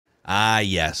Ah,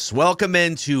 yes. Welcome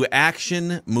into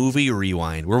Action Movie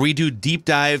Rewind, where we do deep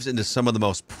dives into some of the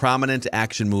most prominent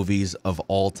action movies of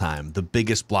all time, the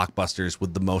biggest blockbusters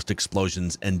with the most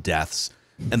explosions and deaths,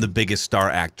 and the biggest star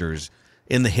actors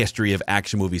in the history of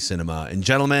action movie cinema. And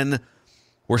gentlemen,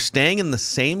 we're staying in the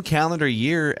same calendar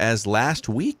year as last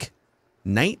week,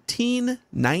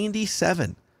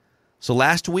 1997. So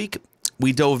last week,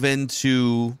 we dove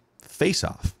into Face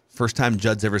Off. First time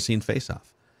Judd's ever seen Face Off.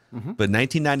 But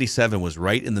 1997 was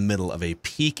right in the middle of a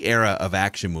peak era of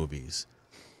action movies.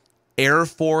 Air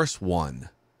Force One,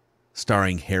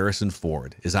 starring Harrison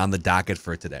Ford, is on the docket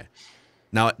for today.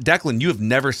 Now, Declan, you have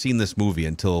never seen this movie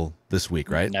until this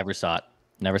week, right? Never saw it.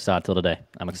 Never saw it till today.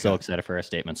 I'm so excited for our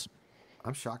statements.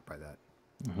 I'm shocked by that.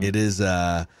 It is,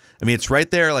 I mean, it's right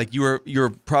there. Like you were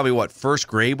probably, what, first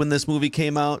grade when this movie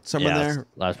came out? Somewhere there?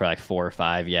 I was probably like 4 or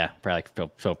 5. Yeah, probably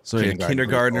so in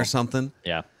kindergarten or something?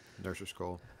 Yeah. Nursery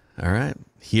school. All right.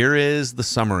 Here is the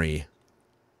summary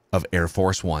of Air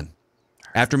Force One.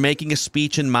 After making a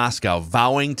speech in Moscow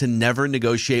vowing to never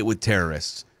negotiate with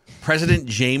terrorists, President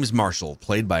James Marshall,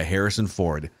 played by Harrison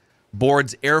Ford,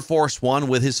 boards Air Force One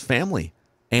with his family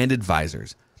and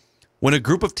advisors. When a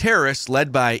group of terrorists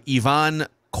led by Ivan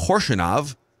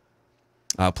Korshunov,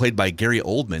 played by Gary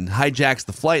Oldman, hijacks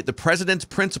the flight, the president's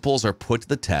principles are put to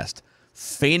the test.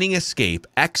 Feigning escape,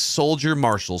 ex-soldier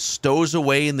Marshall stows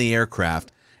away in the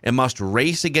aircraft and must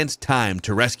race against time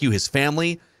to rescue his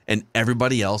family and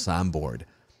everybody else on board.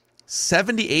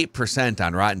 78%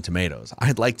 on Rotten Tomatoes.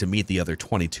 I'd like to meet the other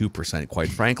 22%, quite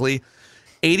frankly.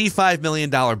 $85 million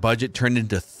budget turned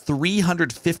into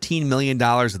 $315 million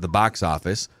at the box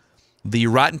office. The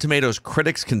Rotten Tomatoes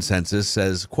critics consensus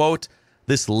says, quote,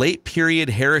 "This late period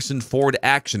Harrison Ford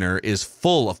actioner is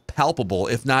full of palpable,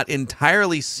 if not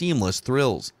entirely seamless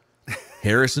thrills."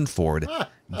 Harrison Ford,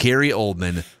 Gary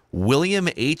Oldman, William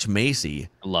H. Macy,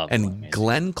 and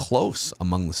Glenn Close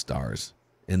among the stars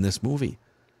in this movie.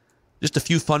 Just a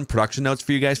few fun production notes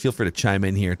for you guys. Feel free to chime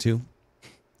in here, too.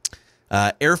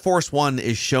 Air Force One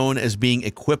is shown as being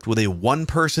equipped with a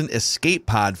one-person escape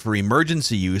pod for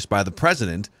emergency use by the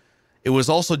president. It was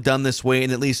also done this way in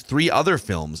at least 3 other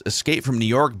films: Escape from New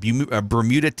York,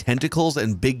 Bermuda Tentacles,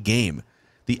 and Big Game.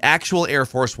 The actual Air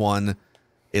Force One,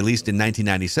 at least in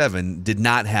 1997, did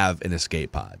not have an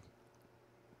escape pod.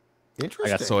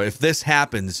 Interesting. So if this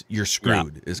happens, you're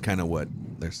screwed, is kind of what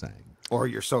they're saying. Or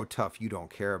you're so tough you don't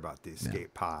care about the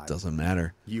escape pod. Doesn't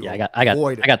matter. I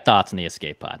got thoughts on the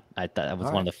escape pod. That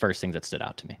was one of the first things that stood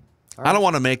out to me. I don't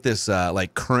want to make this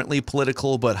like currently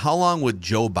political, but how long would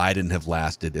Joe Biden have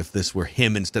lasted if this were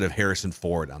him instead of Harrison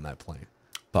Ford on that plane?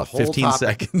 About 15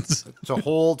 seconds. It's a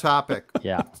whole topic.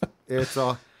 Yeah. It's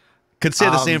a... Could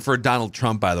say the same for Donald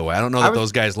Trump, by the way. I don't know that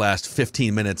those guys last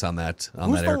 15 minutes on that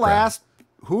aircraft.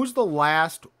 Who's the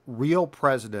last real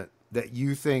president that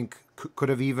you think could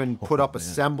have even put up a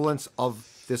semblance of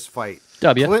this fight?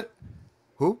 W.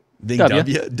 Who?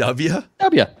 W. W.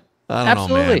 I don't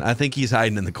know, man. I think he's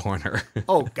hiding in the corner.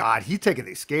 Oh, God. He's taking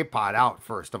the escape pod out,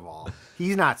 first of all.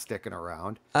 He's not sticking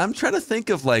around. I'm trying to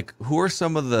think of, like, who are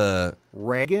some of the...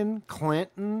 Reagan,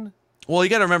 Clinton. Well,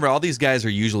 you got to remember, all these guys are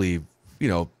usually,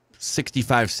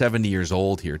 65, 70 years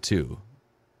old here, too.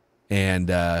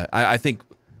 And I think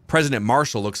President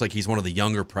Marshall looks like he's one of the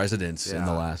younger presidents in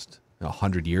the last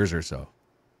 100 years or so.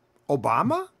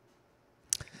 Obama?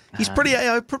 He's pretty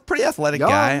athletic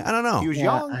guy. I don't know. He was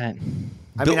young.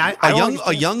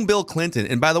 A young Bill Clinton.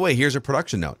 And by the way, here's a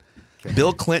production note. Okay.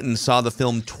 Bill Clinton saw the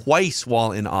film twice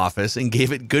while in office and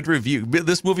gave it good review.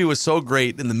 This movie was so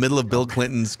great in the middle of Bill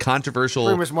Clinton's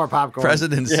controversial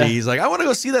presidency. Yeah. He's like, I want to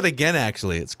go see that again,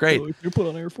 actually. It's great. You put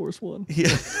on Air Force One.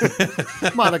 Yeah.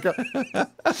 Monica.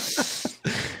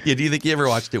 Yeah, do you think you ever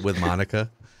watched it with Monica?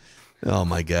 Oh,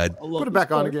 my God. Put it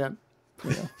back on again.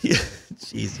 Yeah.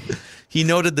 Jeez. He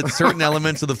noted that certain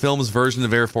elements of the film's version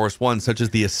of Air Force One, such as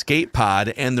the escape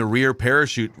pod and the rear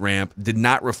parachute ramp, did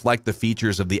not reflect the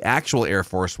features of the actual Air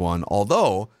Force One,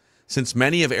 although, since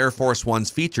many of Air Force One's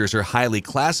features are highly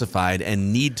classified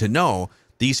and need to know,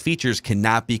 these features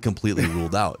cannot be completely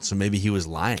ruled out. So maybe he was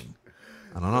lying.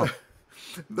 I don't know.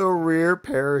 The rear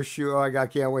parachute. Oh, I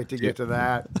can't wait to get to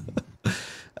that.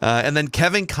 And then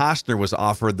Kevin Costner was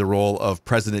offered the role of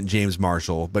President James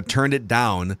Marshall, but turned it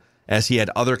down as he had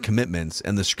other commitments,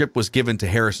 and the script was given to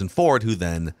Harrison Ford, who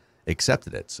then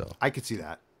accepted it. So I could see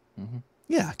that. Mm-hmm.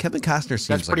 Yeah, Kevin Costner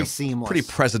seems like seamless. Pretty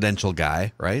presidential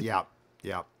guy, right? Yeah,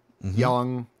 yeah. Mm-hmm.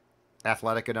 Young,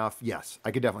 athletic enough. Yes,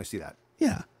 I could definitely see that.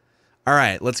 Yeah. All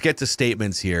right, let's get to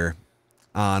statements here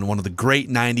on one of the great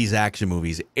 90s action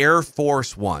movies, Air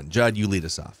Force One. Judd, you lead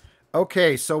us off.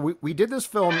 Okay, so we did this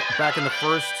film back in the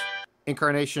first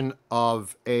incarnation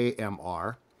of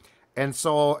AMR. And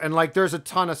so, and like, there's a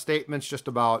ton of statements just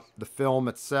about the film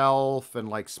itself and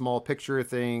like small picture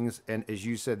things. And as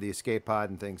you said, the escape pod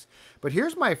and things. But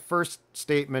here's my first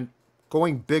statement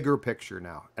going bigger picture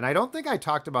now. And I don't think I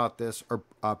talked about this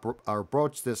or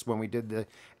broached this when we did the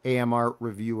AMR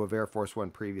review of Air Force One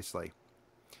previously.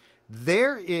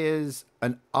 There is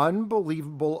an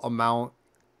unbelievable amount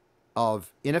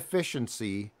of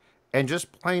inefficiency and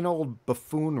just plain old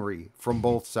buffoonery from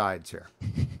both sides here.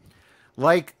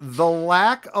 Like the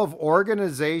lack of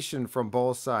organization from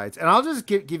both sides. And I'll just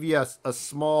give you a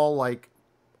small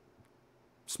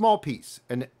piece,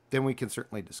 and then we can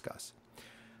certainly discuss.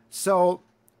 So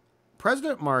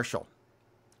President Marshall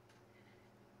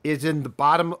is in the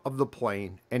bottom of the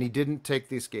plane, and he didn't take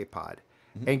the escape pod.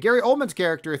 Mm-hmm. And Gary Oldman's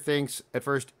character thinks at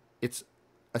first it's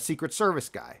a Secret Service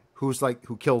guy who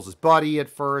kills his buddy at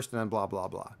first, and then blah, blah,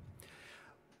 blah.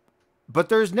 But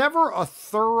there's never a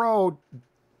thorough,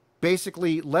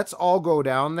 basically, let's all go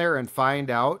down there and find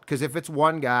out, because if it's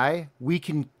one guy, we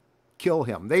can kill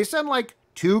him. They send like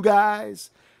 2 guys.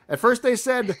 At first they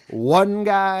said 1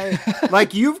 guy.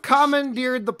 Like, you've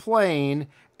commandeered the plane,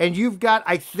 and you've got,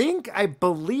 I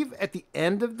believe at the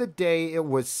end of the day, it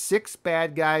was 6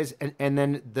 bad guys, and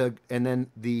then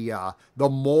the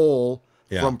mole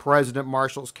from President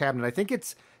Marshall's cabinet. I think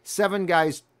it's 7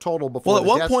 guys total before. Well, at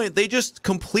one point they just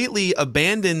completely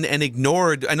abandoned and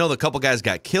ignored. I know the couple guys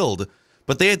got killed,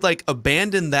 but they had like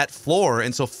abandoned that floor,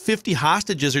 and so 50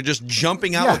 hostages are just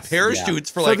jumping out with parachutes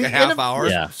for like a half hour.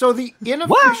 Yeah. So the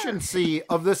inefficiency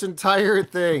of this entire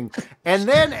thing, and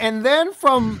then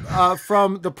from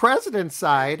the president's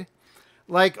side,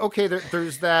 like, okay,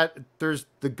 there's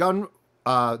the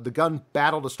gun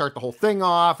battle to start the whole thing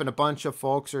off, and a bunch of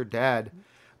folks are dead.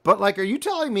 But like, are you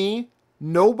telling me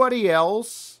nobody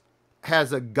else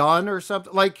has a gun or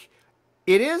something? Like,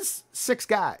 it is 6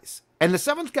 guys. And the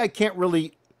 7th guy can't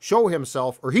really show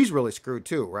himself, or he's really screwed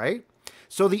too, right?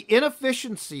 So the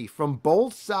inefficiency from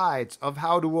both sides of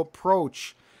how to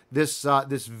approach this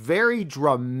very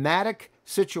dramatic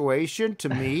situation, to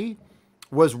me,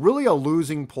 was really a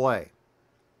losing play.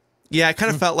 Yeah, I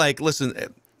kind of felt like,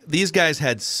 listen, these guys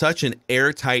had such an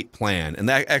airtight plan, and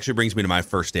that actually brings me to my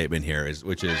first statement here,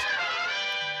 which is,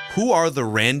 who are the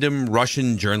random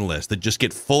Russian journalists that just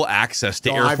get full access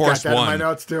to Air Force One? I've got that in my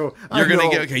notes too.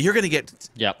 You're gonna get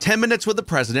 10 minutes with the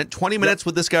president, 20 minutes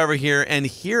with this guy over here, and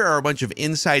here are a bunch of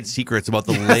inside secrets about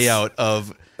the layout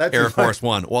of Air Force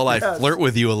One, while I flirt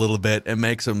with you a little bit and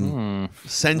make some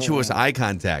sensuous eye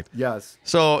contact. Yes.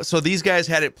 So these guys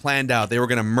had it planned out. They were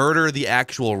going to murder the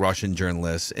actual Russian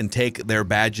journalists and take their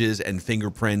badges and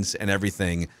fingerprints and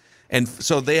everything. And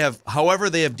so they have, however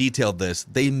they have detailed this,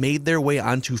 they made their way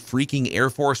onto freaking Air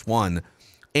Force One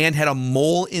and had a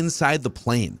mole inside the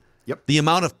plane. Yep. The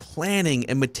amount of planning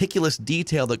and meticulous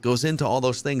detail that goes into all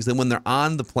those things. Then when they're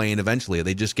on the plane, eventually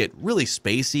they just get really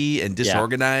spacey and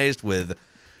disorganized with,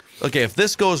 okay, if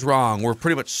this goes wrong, we're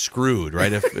pretty much screwed,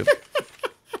 right?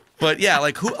 But yeah,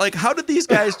 how did these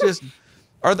guys just...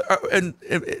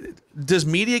 does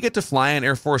media get to fly on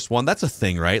Air Force One? That's a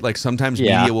thing, right? Like, sometimes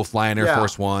media will fly on Air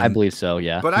Force One. I believe so,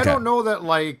 yeah. But I don't know that,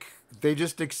 like, they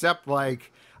just accept,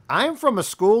 like, I'm from a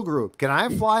school group. Can I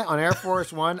fly on Air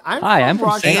Force One? I'm from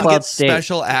Russia. And get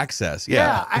special access.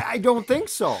 Yeah, I don't think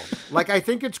so. Like, I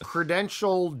think it's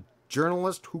credentialed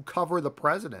journalists who cover the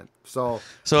president. So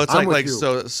it's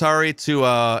so sorry to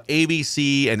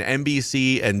ABC and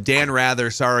NBC and Dan Rather.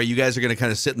 Sorry, you guys are going to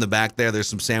kind of sit in the back there. There's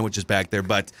some sandwiches back there,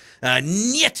 but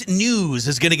Net News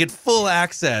is going to get full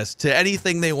access to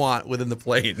anything they want within the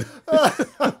plane.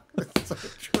 It's so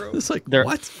true. It's like,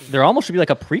 what? There almost should be like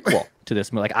a prequel to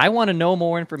this movie. Like, I want to know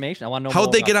more information. I want to know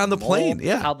how'd they get on the plane.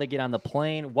 Yeah, how'd they get on the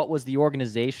plane? What was the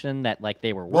organization that like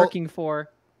they were working for?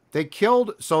 They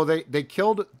killed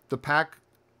the pack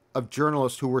of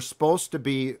journalists who were supposed to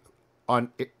be on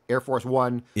Air Force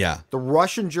One. Yeah. The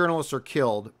Russian journalists are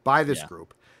killed by this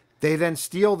group. They then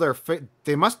steal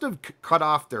they must have cut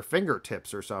off their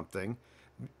fingertips or something,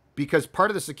 because part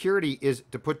of the security is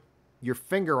to put your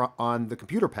finger on the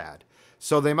computer pad.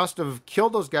 So they must have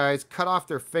killed those guys, cut off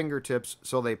their fingertips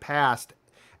so they passed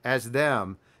as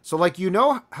them. So, like, you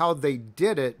know how they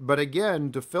did it, but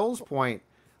again, to Phil's point,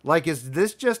 like, is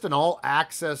this just an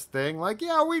all-access thing? Like,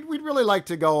 yeah, we'd really like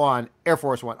to go on Air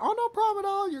Force One. Oh, no problem at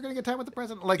all. You're going to get time with the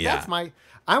president. Like, that's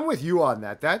I'm with you on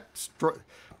that.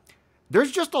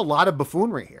 There's just a lot of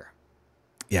buffoonery here.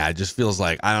 Yeah, it just feels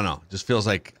like, I don't know. Just feels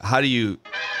like, how do you...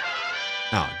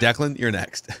 Oh, Declan, you're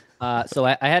next. So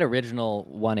I had original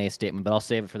 1A statement, but I'll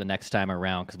save it for the next time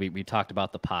around because we talked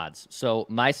about the pods. So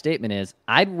my statement is,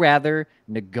 I'd rather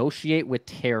negotiate with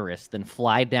terrorists than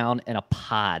fly down in a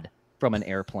pod from an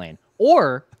airplane,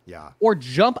 or Yeah. Or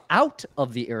jump out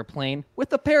of the airplane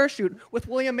with a parachute with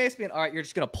William Macy being, all right, you're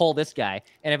just going to pull this guy.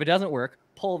 And if it doesn't work,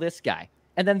 pull this guy.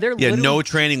 And then they're Yeah, literally no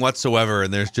training whatsoever,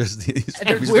 and there's just these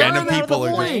they're random jumping out of the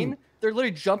people. plane. They're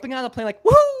literally jumping out of the plane like,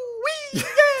 woo, wee,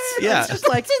 Yeah. It's just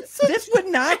like, this would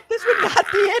not be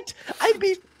it. I'd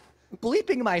be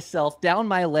bleeping myself down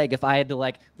my leg if I had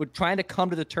to trying to come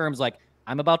to the terms like,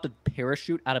 I'm about to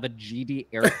parachute out of a GD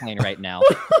airplane right now.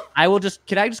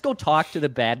 Can I just go talk to the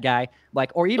bad guy?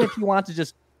 Like, or even if you want to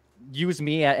just use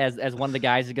me as one of the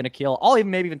guys who's going to kill, I'll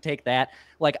maybe even take that.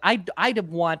 Like, I'd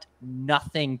want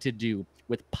nothing to do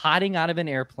with potting out of an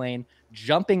airplane,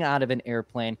 jumping out of an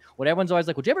airplane. What everyone's always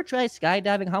like, would you ever try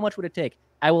skydiving? How much would it take?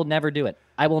 I will never do it.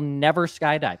 I will never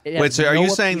skydive. Wait, so are you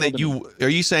saying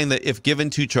that if given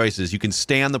two choices, you can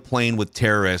stay on the plane with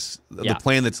terrorists, the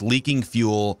plane that's leaking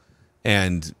fuel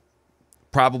and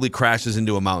probably crashes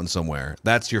into a mountain somewhere,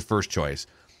 that's your first choice?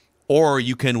 Or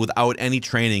you can, without any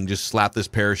training, just slap this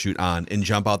parachute on and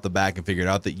jump out the back and figure it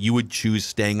out, that you would choose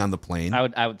staying on the plane?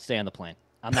 I would stay on the plane.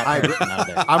 I'm not parachuting out of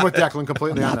there. I'm with Declan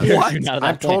completely on that. What?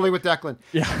 I'm totally with Declan.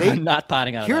 Yeah, I'm not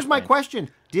potting out of Here's that my plane. question.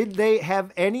 Did they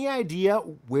have any idea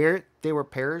where they were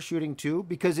parachuting to?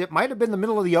 Because it might have been the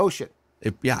middle of the ocean.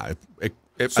 So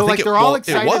So, like, they're all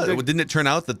excited It was. to- Didn't it turn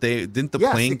out that didn't the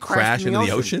Yes, plane it crashed crash in into the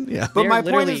the ocean? Yeah. But They're my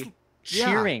point literally is,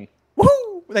 cheering. Woo!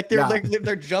 Like they're Yeah.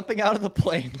 they're jumping out of the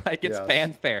plane like it's Yes.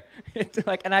 fanfare. It's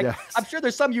like, and Yes. I'm sure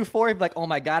there's some euphoria like, oh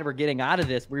my god, we're getting out of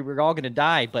this. We're all gonna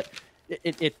die, but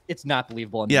it's not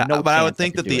believable. And Yeah, no but I would chance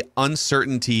think could that do the it.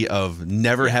 uncertainty of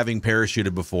never having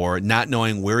parachuted before, not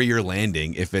knowing where you're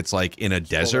landing, if it's like in a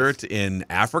desert in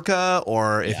Africa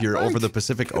or if you're over the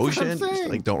Pacific Ocean, just, saying.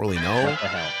 like don't really know. What the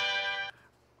hell?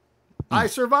 I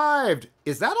survived.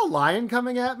 Is that a lion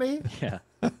coming at me? Yeah.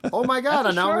 Oh my god! That's a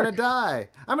And now I'm shark. gonna die.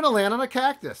 I'm gonna land on a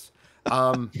cactus.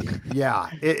 Yeah,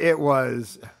 it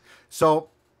was. So,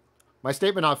 my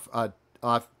statement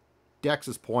off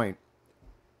Dex's point.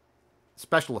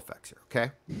 Special effects here,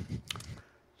 okay?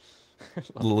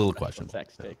 Little question.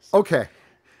 Sex takes. Okay.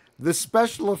 The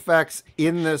special effects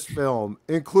in this film,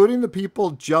 including the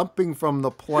people jumping from the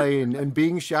plane and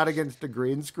being shot against a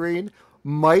green screen,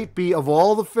 might be, of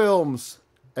all the films,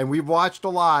 and we've watched a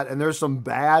lot, and there's some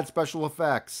bad special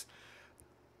effects,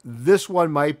 this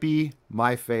one might be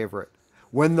my favorite.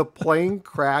 When the plane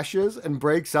crashes and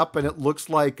breaks up and it looks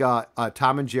like a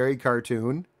Tom and Jerry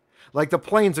cartoon, like the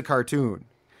plane's a cartoon.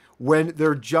 When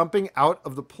they're jumping out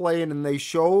of the plane and they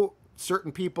show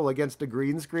certain people against a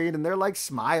green screen and they're like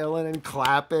smiling and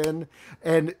clapping,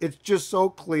 and it's just so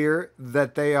clear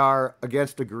that they are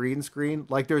against a green screen.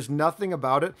 Like, there's nothing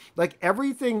about it. Like,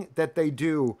 everything that they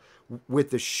do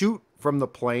with the shoot from the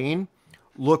plane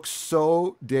looks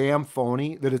so damn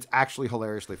phony that it's actually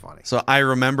hilariously funny. So I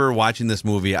remember watching this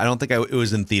movie. I don't think it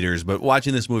was in theaters, but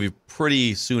watching this movie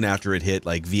pretty soon after it hit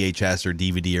like VHS or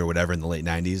DVD or whatever in the late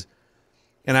 90s.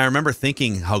 And I remember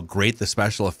thinking how great the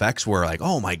special effects were. Like,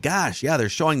 oh my gosh, yeah, they're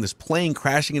showing this plane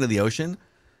crashing into the ocean.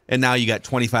 And now you got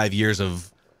 25 years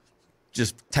of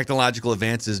just technological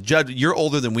advances. Judd, you're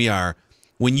older than we are.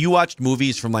 When you watched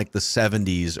movies from like the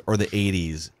 70s or the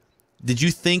 80s, did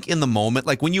you think in the moment,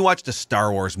 like when you watched a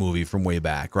Star Wars movie from way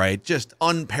back, right? Just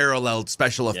unparalleled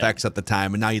special effects at the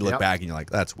time. And now you look back and you're like,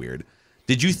 that's weird.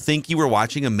 Did you think you were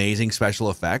watching amazing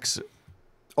special effects?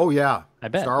 Oh, yeah. I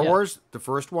bet, Star yeah. Wars, the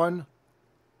first one,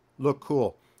 looked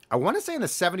cool. I want to say in the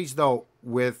 70s, though,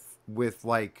 with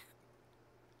like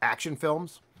action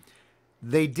films,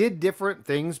 they did different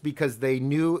things because they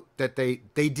knew that they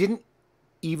didn't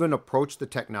even approach the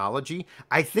technology.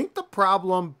 I think the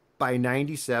problem by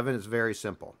 97 is very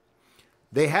simple.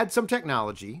 They had some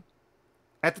technology.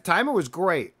 At the time, it was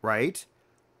great, right?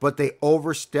 But they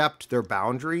overstepped their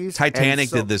boundaries. Titanic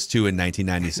did this too in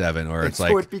 1997, where it's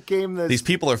like so it became this, these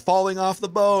people are falling off the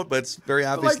boat, but it's very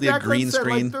obviously a Declan green said,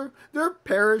 screen. Like they're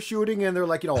parachuting and they're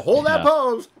like, hold that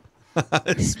pose.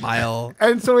 Smile.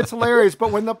 And so it's hilarious.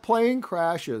 But when the plane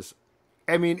crashes,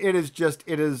 I mean,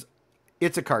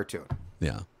 it's a cartoon.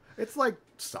 Yeah. It's like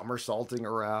somersaulting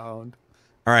around.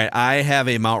 All right, I have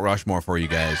a Mount Rushmore for you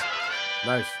guys.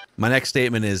 Nice. My next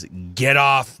statement is, "Get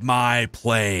off my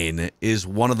plane" is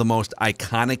one of the most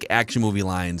iconic action movie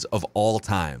lines of all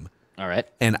time. All right.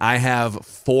 And I have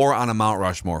 4 on a Mount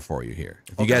Rushmore for you here.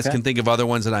 If you guys can think of other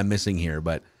ones that I'm missing here,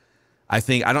 but I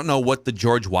don't know what the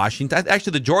George Washington.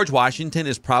 Actually, the George Washington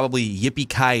is probably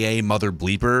Yippee-Ki-Yay Mother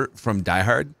Bleeper from Die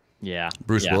Hard. Yeah.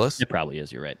 Bruce Willis? It probably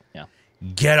is. You're right. Yeah.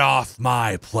 "Get off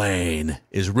my plane"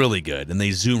 is really good. And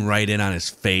they zoom right in on his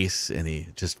face, and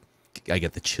I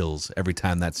get the chills every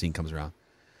time that scene comes around.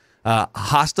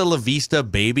 "Hasta la vista,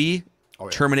 baby"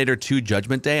 Terminator 2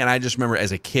 Judgment Day. And I just remember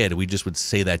as a kid, we just would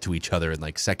say that to each other in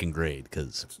like second grade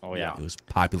because it was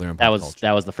popular in pop culture.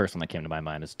 That was the first one that came to my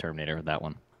mind is Terminator, that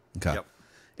one. Okay. Yep.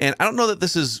 And I don't know that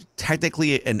this is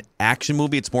technically an action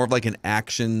movie. It's more of like an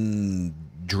action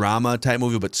drama type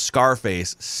movie, but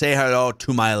Scarface, Say Hello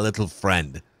to My Little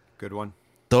Friend. Good one.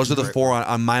 Those are the four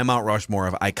on my Mount Rushmore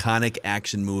of iconic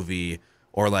action movie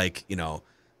or like,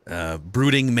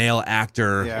 brooding male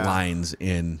actor lines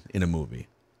in a movie.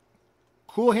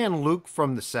 Cool Hand Luke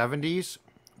from the 70s,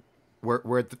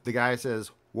 where the guy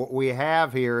says, what we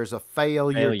have here is a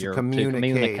failure to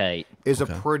communicate, is a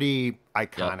pretty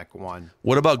iconic one.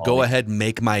 What about Go Ahead,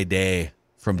 Make My Day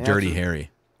from Dirty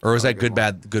Harry? Or was that Good,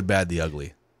 Bad, the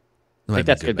Ugly? I think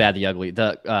that's Good, Bad, the Ugly.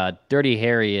 The Dirty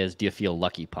Harry is Do You Feel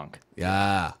Lucky Punk?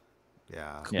 Yeah.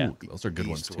 Yeah. Cool. Yeah. Those are good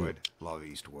ones, too. Love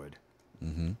Eastwood.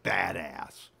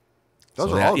 Badass.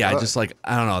 Those are all good. Just like,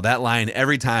 I don't know, that line,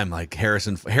 every time, like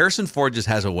Harrison Ford just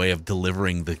has a way of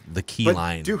delivering the key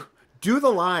line. Do the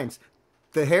lines.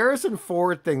 The Harrison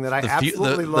Ford thing that I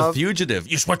absolutely love. The Fugitive.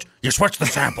 You switch the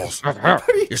samples.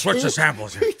 You switch the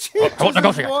samples. Don't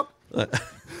negotiate.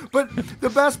 But the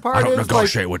best part is, I don't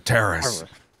negotiate with terrorists.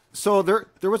 So there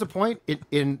was a point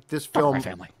in this film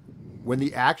when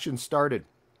the action started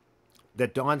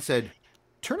that Dawn said,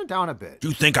 turn it down a bit.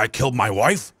 You think I killed my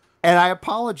wife? And I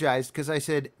apologized because I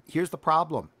said, here's the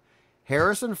problem.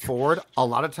 Harrison Ford, a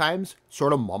lot of times,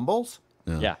 sort of mumbles.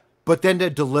 Yeah. But then to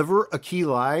deliver a key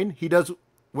line, he does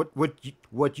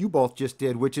what you both just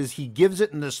did, which is he gives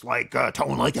it in this like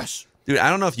tone like this. Dude, I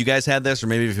don't know if you guys had this or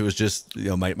maybe if it was just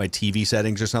my TV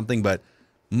settings or something, but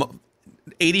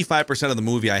 85% of the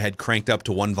movie I had cranked up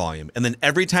to one volume. And then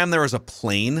every time there was a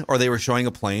plane or they were showing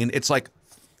a plane, it's like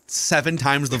 7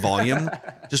 times the volume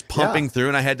just pumping through.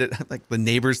 And I had to, like, the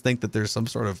neighbors think that there's some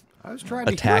sort of I was trying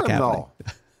to hear him, happening.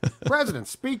 Though. President,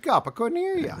 speak up. I couldn't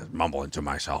hear you. Mumbling to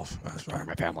myself. That's right.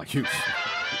 My family.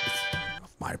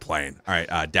 My plane. All right,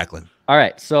 Declan. All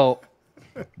right, so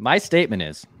my statement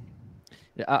is,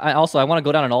 I want to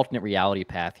go down an alternate reality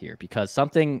path here because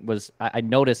I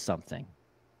noticed something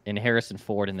in Harrison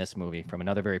Ford in this movie from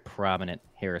another very prominent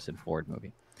Harrison Ford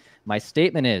movie. My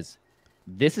statement is,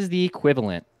 this is the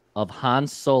equivalent of Han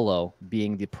Solo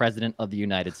being the president of the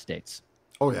United States.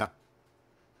 Oh, yeah.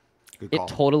 Good call. It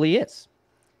totally is.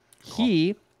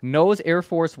 He knows Air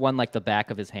Force One like the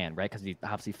back of his hand, right? Because he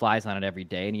obviously flies on it every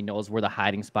day, and he knows where the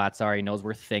hiding spots are. He knows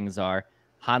where things are.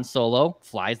 Han Solo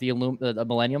flies the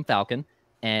Millennium Falcon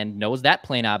and knows that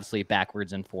plane obviously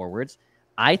backwards and forwards.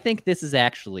 I think this is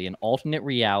actually an alternate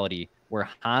reality where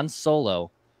Han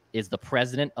Solo is the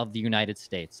president of the United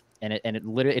States, and it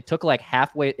literally took like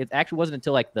halfway. It actually wasn't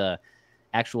until like the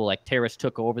actual like terrorists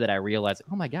took over that I realized,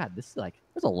 oh my God, this is like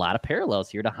there's a lot of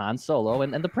parallels here to Han Solo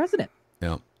and the president.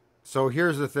 Yeah. So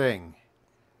here's the thing,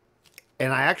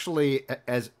 and I actually,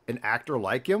 as an actor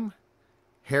like him,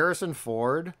 Harrison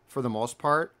Ford, for the most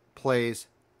part, plays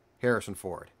Harrison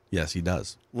Ford. Yes, he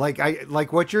does. Like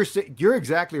what you're saying. You're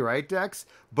exactly right, Dex.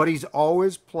 But he's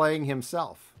always playing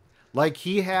himself. Like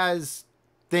he has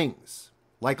things,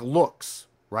 like looks,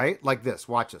 right? Like this.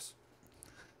 Watch this.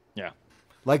 Yeah.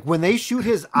 Like when they shoot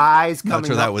his eyes coming Not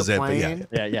sure that up was the it, plane.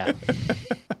 but Yeah.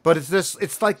 But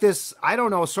it's like this, I don't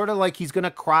know, sort of like he's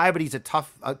gonna cry, but he's a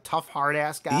tough hard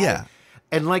ass guy. Yeah.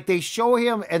 And like they show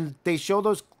him, and they show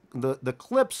those the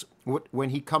clips when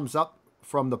he comes up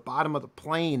from the bottom of the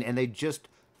plane, and they just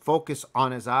focus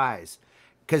on his eyes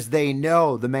because they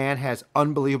know the man has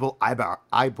unbelievable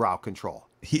eyebrow control.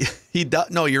 He does.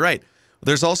 No, you're right.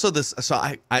 There's also this. So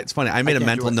it's funny. I made a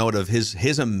mental note of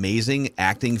his amazing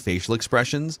acting facial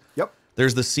expressions. Yep.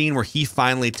 There's the scene where he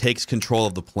finally takes control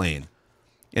of the plane,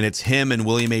 and it's him and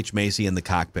William H. Macy in the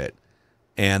cockpit,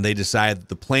 and they decide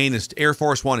the plane is Air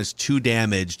Force One is too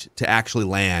damaged to actually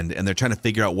land, and they're trying to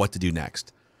figure out what to do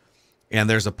next. And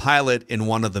there's a pilot in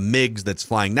one of the MiGs that's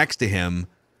flying next to him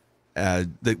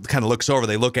that kind of looks over.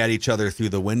 They look at each other through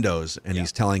the windows, and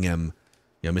he's telling him,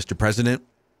 Mr. President,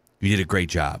 you did a great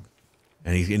job.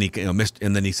 And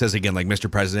and then he says again, like, Mr.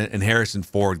 President, and Harrison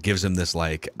Ford gives him this,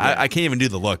 like, I can't even do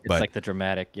the look, but it's like the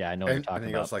dramatic. Yeah, I know what you're talking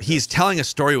about. Like he's telling a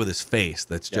story with his face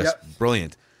that's just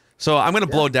brilliant. So I'm going to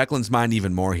blow Declan's mind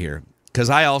even more here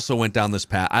because I also went down this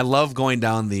path. I love going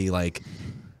down the, like,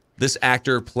 this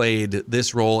actor played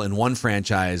this role in one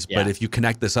franchise, but if you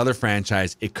connect this other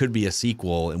franchise, it could be a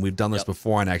sequel. And we've done this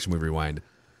before on Action Movie Rewind.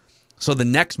 So the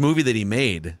next movie that he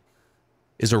made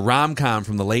is a rom-com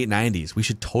from the late 90s. We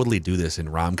should totally do this in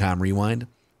rom-com rewind.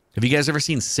 Have you guys ever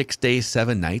seen 6 Days,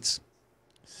 7 Nights?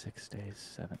 6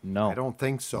 Days, 7. No. I don't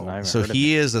think so. So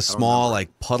he is a small,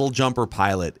 like, puddle jumper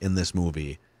pilot in this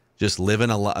movie. just living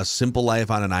a simple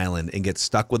life on an island and get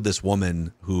stuck with this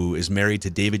woman who is married to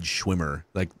David Schwimmer,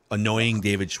 like annoying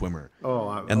David Schwimmer.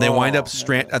 And they wind up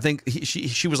I think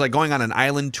she was like going on an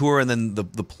island tour, and then the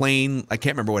plane, I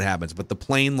can't remember what happens, but the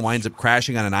plane winds up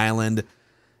crashing on an island.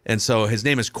 And so his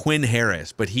name is Quinn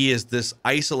Harris, but he is this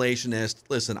isolationist.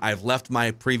 Listen, I've left my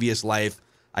previous life.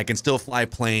 I can still fly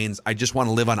planes. I just want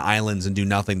to live on islands and do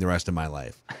nothing the rest of my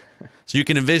life. So you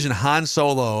can envision Han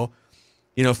Solo,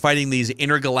 fighting these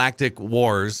intergalactic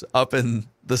wars up in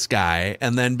the sky,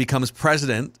 and then becomes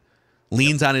president,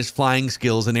 leans on his flying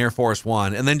skills in Air Force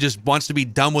One, and then just wants to be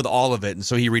done with all of it. And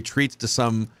so he retreats to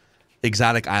some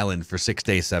exotic island for 6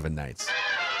 days, 7 nights.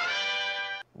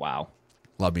 Wow.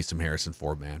 Love me some Harrison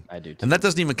Ford, man. I do too. And that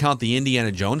doesn't even count the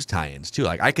Indiana Jones tie-ins, too.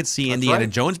 Like, I could see Indiana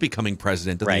Jones becoming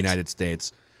president of the United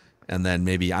States, and then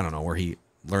maybe, I don't know, where he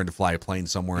learned to fly a plane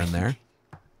somewhere in there.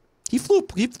 He flew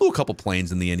a couple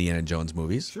planes in the Indiana Jones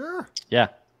movies. Sure. Yeah.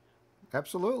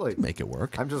 Absolutely. Make it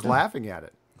work. I'm just laughing at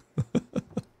it.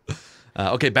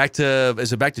 Okay,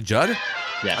 is it back to Judd?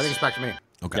 Yes. I think it's back to me.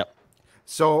 Okay. Yep.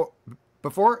 So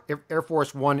before Air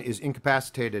Force One is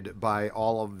incapacitated by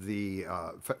all of the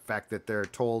fact that they're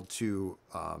told to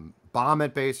bomb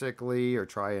it, basically, or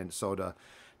try and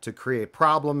to create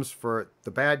problems for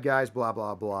the bad guys, blah,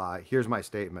 blah, blah. Here's my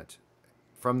statement.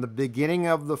 From the beginning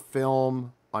of the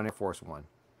film on Air Force One,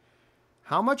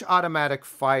 how much automatic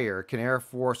fire can Air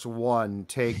Force One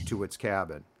take to its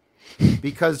cabin?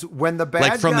 Because when the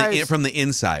bad guys... from the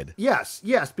inside. Yes,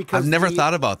 because... I've never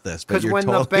thought about this, but you're when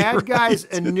totally the bad guys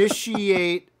right.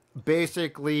 initiate,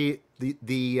 basically,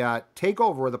 the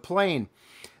takeover of the plane,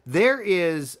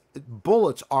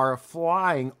 bullets are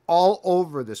flying all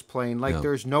over this plane like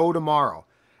there's no tomorrow.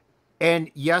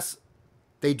 And yes,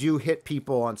 they do hit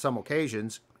people on some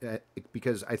occasions,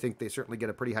 because I think they certainly get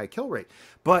a pretty high kill rate.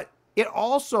 But it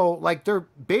also, they're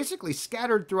basically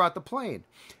scattered throughout the plane.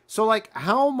 So,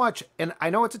 how much, and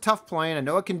I know it's a tough plane, I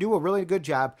know it can do a really good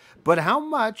job, but how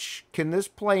much can this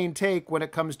plane take when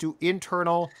it comes to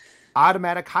internal,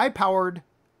 automatic, high-powered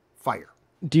fire?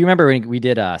 Do you remember when we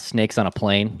did Snakes on a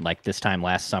Plane, this time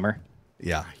last summer?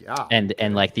 Yeah. And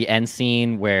the end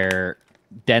scene where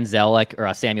Samuel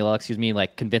L.,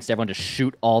 convinced everyone to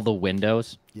shoot all the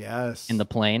windows in the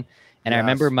plane. And I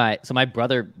remember my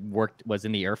brother was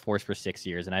in the Air Force for 6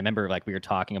 years, and I remember we were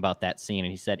talking about that scene,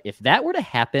 and he said if that were to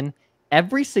happen,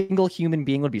 every single human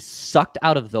being would be sucked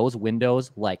out of those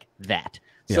windows like that.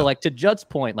 So to Judd's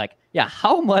point,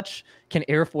 how much can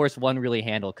Air Force One really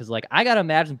handle? Because I gotta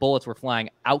imagine bullets were flying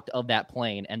out of that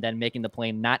plane and then making the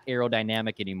plane not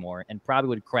aerodynamic anymore, and probably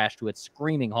would crash to its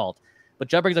screaming halt. But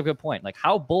Judd brings up a good point.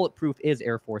 How bulletproof is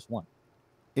Air Force One?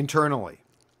 Internally.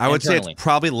 I would say it's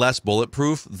probably less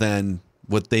bulletproof than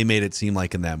what they made it seem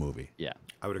like in that movie. Yeah.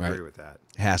 I would agree with that.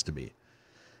 Has to be.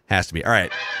 All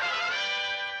right.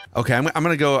 Okay, I'm going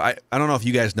to go. I don't know if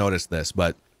you guys noticed this,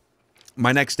 but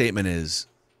my next statement is,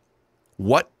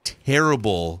 what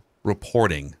terrible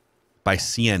reporting by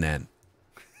CNN.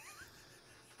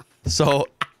 So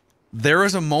there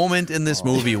was a moment in this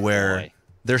movie where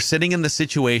they're sitting in the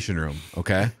Situation Room,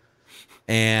 okay?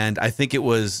 And I think it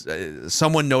was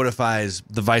someone notifies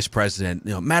the vice president,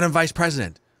 Madam Vice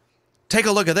President, take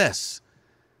a look at this.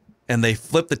 And they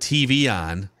flip the TV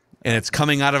on, and it's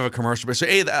coming out of a commercial. So,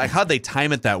 hey, how'd they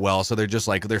time it that well? So they're just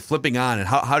they're flipping on. And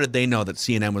how did they know that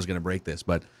CNN was going to break this?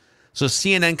 But so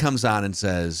CNN comes on and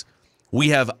says, we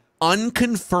have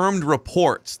unconfirmed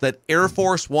reports that Air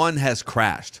Force One has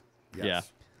crashed. Yes. Yeah.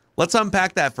 Let's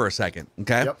unpack that for a second,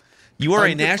 okay? Yep. You are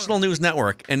a national news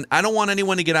network, and I don't want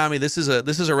anyone to get on me. This is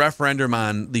a referendum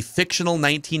on the fictional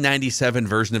 1997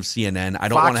 version of CNN. I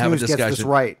don't want to have a discussion. Gets this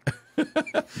right.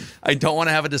 I don't want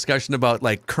to have a discussion about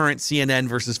current CNN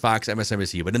versus Fox,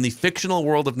 MSNBC, but in the fictional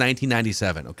world of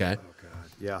 1997, okay? Oh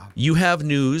God, yeah. You have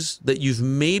news that you've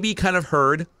maybe kind of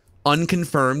heard,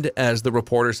 unconfirmed, as the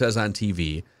reporter says on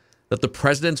TV, that the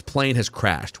president's plane has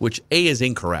crashed, which A, is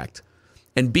incorrect,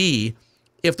 and B,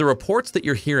 if the reports that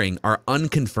you're hearing are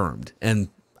unconfirmed and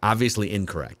obviously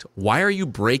incorrect, why are you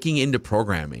breaking into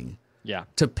programming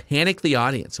to panic the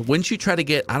audience? Wouldn't you try to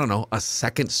get, I don't know, a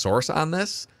second source on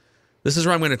this? This is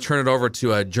where I'm going to turn it over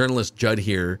to a journalist Judd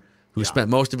here, who spent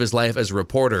most of his life as a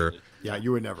reporter. Yeah,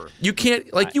 you would never. You can't,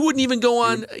 you wouldn't even go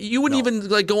on,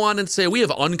 go on and say, we have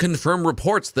unconfirmed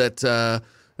reports that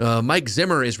Mike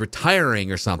Zimmer is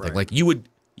retiring or something. Right. You would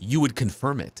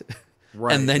confirm it.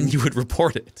 Right. And then you would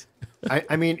report it.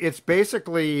 I mean, it's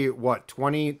basically,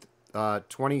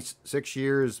 26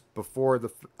 years before the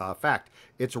fact.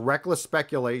 It's reckless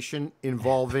speculation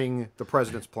involving the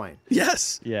president's plane.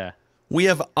 Yes. Yeah. We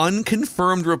have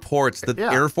unconfirmed reports that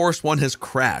Yeah. Air Force One has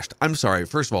crashed. I'm sorry.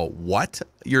 First of all, what?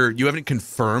 You haven't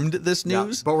confirmed this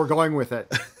news? Yeah, but we're going with it.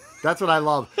 That's what I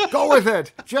love. Go with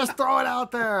it. Just throw it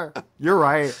out there. You're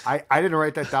right. I didn't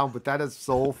write that down, but that is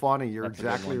so funny. You're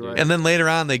exactly right. And then later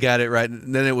on, they got it right.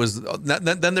 And then it was.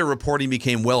 Then their reporting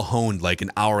became well honed, like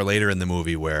an hour later in the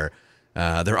movie, where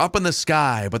they're up in the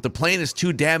sky, but the plane is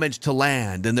too damaged to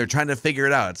land, and they're trying to figure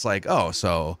it out. It's like, oh,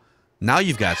 so now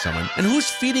you've got someone, and who's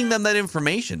feeding them that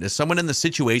information? Is someone in the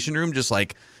Situation Room just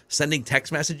like sending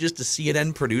text messages to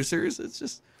CNN producers? It's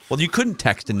just, well, you couldn't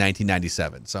text in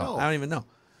 1997, so No. I don't even know.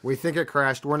 We think it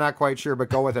crashed. We're not quite sure, but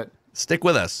go with it. Stick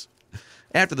with us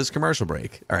after this commercial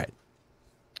break. All right.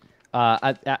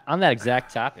 On that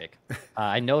exact topic,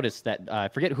 I noticed that I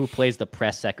forget who plays the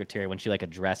press secretary when she like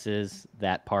addresses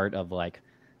that part of like,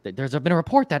 there's been a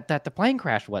report that the plane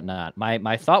crashed, whatnot.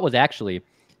 My thought was actually,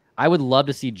 I would love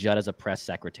to see Judd as a press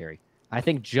secretary. I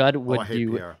think Judd would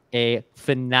do PR. a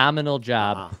phenomenal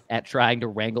job at trying to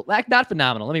wrangle. Like, not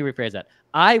phenomenal. Let me rephrase that.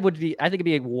 I think it'd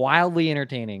be wildly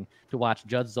entertaining to watch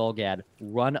Judd Zolgad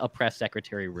run a press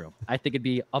secretary room. I think it'd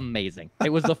be amazing.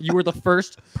 You were the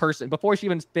first person before she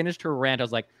even finished her rant. I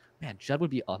was like, man, Judd would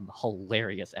be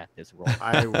hilarious at this role.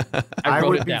 I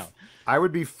wrote it down. I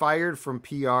would be fired from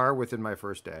PR within my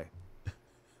first day.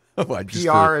 Oh,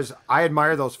 PR is, I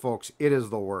admire those folks. It is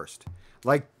the worst.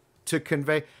 Like,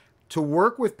 to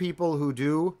work with people who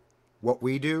do what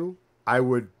we do, I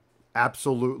would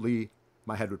absolutely,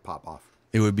 my head would pop off.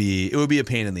 It would be a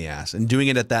pain in the ass, and doing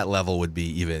it at that level would be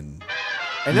even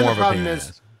And then more the of a pain problem in the is,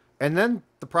 ass. and then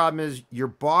the problem is, your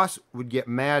boss would get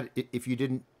mad if you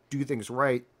didn't do things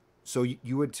right. So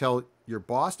you would tell your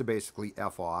boss to basically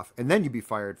F off, and then you'd be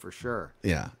fired for sure.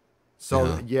 Yeah.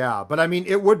 So yeah, but I mean,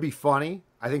 it would be funny.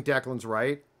 I think Declan's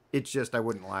right. It's just I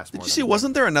wouldn't last more. Did you see?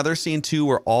 Wasn't there another scene too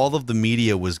where all of the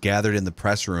media was gathered in the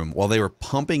press room while they were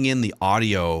pumping in the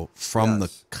audio from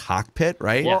the cockpit?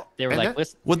 Right? Yeah, they were and like, then-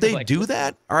 listen. Would they do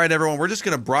that? All right, everyone, we're just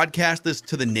going to broadcast this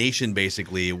to the nation.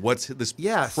 Basically, what's this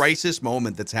crisis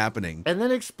moment that's happening? And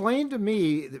then explain to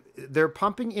me, they're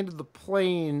pumping into the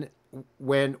plane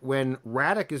when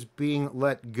Radek is being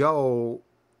let go.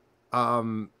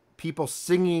 People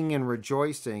singing and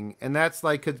rejoicing, and that's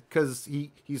like because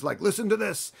he's like, listen to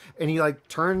this, and he like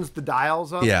turns the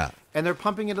dials up, and they're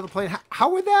pumping into the plane.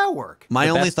 How would that work? My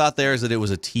only thought there is that it was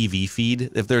a TV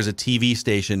feed. If there's a TV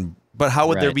station, but how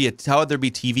would there be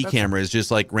TV cameras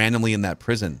just like randomly in that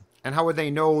prison? And how would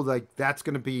they know like that's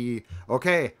going to be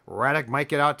okay? Radek might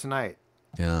get out tonight.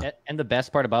 Yeah. And the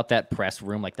best part about that press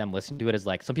room, like them listening to it, is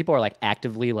like some people are like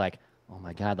actively like, oh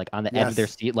my God, like on the edge of their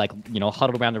seat, like,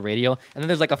 huddled around the radio. And then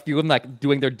there's like a few of them like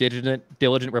doing their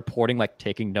diligent reporting, like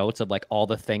taking notes of like all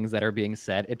the things that are being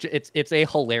said. It's a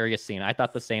hilarious scene. I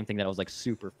thought the same thing, that it was like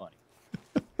super funny.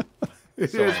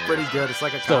 It is pretty good. It's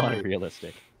like a So comedy.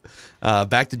 unrealistic.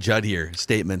 Back to Judd here.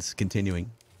 Statements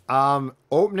continuing.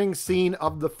 Opening scene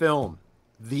of the film.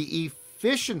 The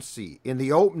efficiency in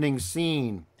the opening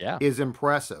scene is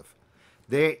impressive.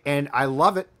 And I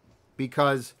love it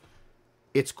because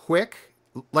it's quick.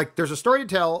 Like, there's a story to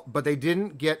tell, but they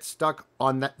didn't get stuck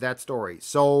on that story.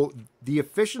 So the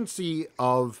efficiency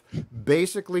of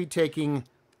basically taking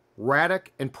Radek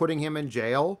and putting him in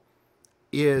jail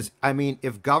is, I mean,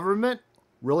 if government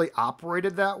really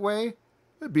operated that way,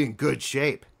 it'd be in good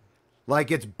shape.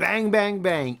 Like, it's bang, bang,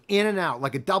 bang, in and out,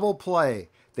 like a double play.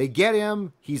 They get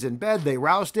him, he's in bed, they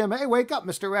roust him. Hey, wake up,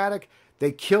 Mr. Radek.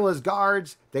 They kill his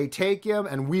guards, they take him,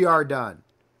 and we are done.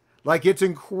 Like, it's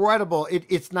incredible.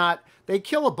 It's not, they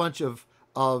kill a bunch of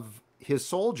his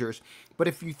soldiers, but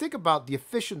if you think about the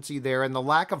efficiency there and the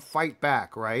lack of fight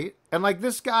back, right? And like,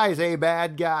 this guy is a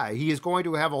bad guy. He is going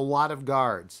to have a lot of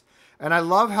guards. And I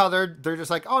love how they're just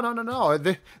like, oh, no.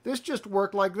 This just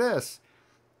worked like this.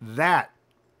 That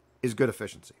is good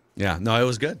efficiency. Yeah, no, it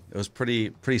was good. It was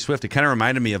pretty swift. It kind of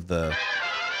reminded me of the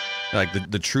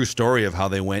true story of how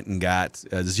they went and got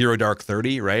Zero Dark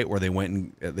 30, right? Where they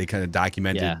went and they kind of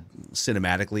documented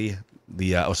cinematically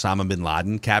the Osama bin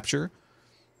Laden capture.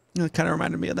 It kind of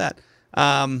reminded me of that.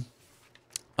 All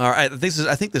right,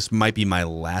 I think this might be my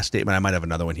last statement. I might have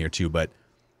another one here too, but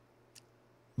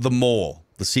the mole,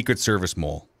 the Secret Service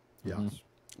mole,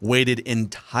 waited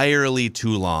entirely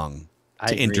too long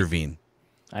to intervene.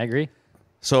 I agree.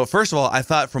 So first of all, I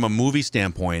thought from a movie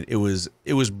standpoint, it was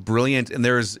brilliant. And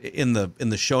there's in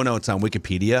the show notes on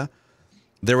Wikipedia,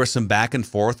 there was some back and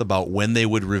forth about when they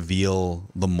would reveal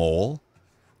the mole.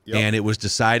 Yep. And it was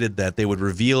decided that they would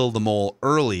reveal the mole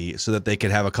early so that they could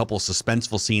have a couple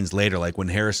suspenseful scenes later, like when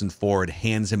Harrison Ford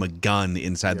hands him a gun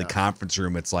inside the conference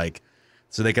room. It's like,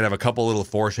 so they could have a couple little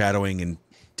foreshadowing and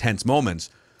tense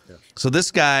moments. So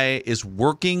this guy is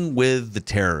working with the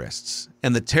terrorists.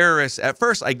 And the terrorists, at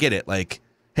first, I get it. Like,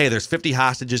 hey, there's 50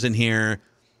 hostages in here.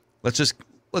 Let's just,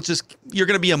 you're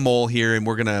going to be a mole here, and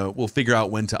we'll figure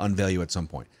out when to unveil you at some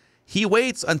point. He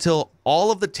waits until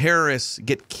all of the terrorists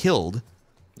get killed.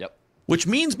 Yep. Which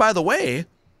means, by the way,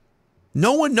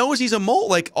 no one knows he's a mole.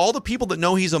 Like, all the people that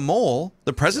know he's a mole,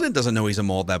 the president doesn't know he's a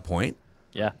mole at that point.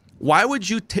 Yeah. Why would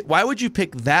you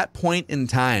pick that point in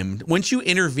time? Wouldn't you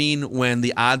intervene when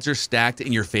the odds are stacked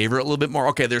in your favor a little bit more?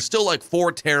 Okay, there's still like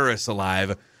 4 terrorists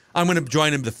alive. I'm going to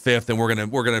join him the 5th, and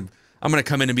I'm going to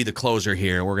come in and be the closer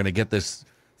here. We're going to get this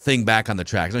thing back on the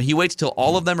track. So he waits till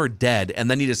all of them are dead, and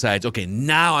then he decides, okay,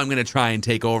 now I'm going to try and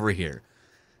take over here.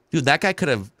 Dude, that guy could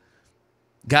have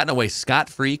gotten away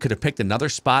scot-free, could have picked another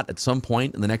spot at some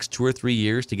point in the next 2 or 3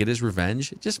 years to get his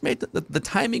revenge. It just made the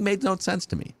timing made no sense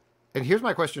to me. And here's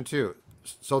my question too.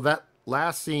 So that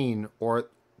last scene, or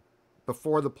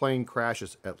before the plane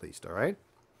crashes, at least, all right?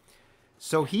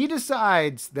 So he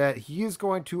decides that he is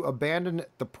going to abandon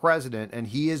the president, and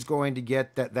he is going to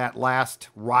get that last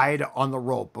ride on the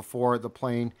rope before the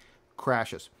plane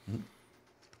crashes. Mm-hmm.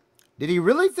 Did he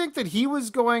really think that he was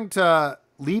going to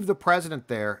leave the president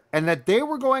there, and that they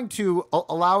were going to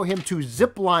allow him to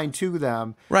zip line to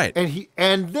them? Right.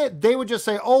 And they would just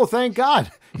say, "Oh, thank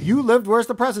God, you lived. Where's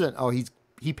the president? Oh, he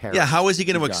perished." Yeah, how is he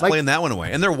going to explain that one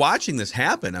away? And they're watching this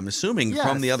happen, I'm assuming,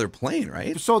 from the other plane,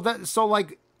 right? So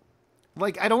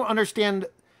I don't understand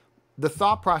the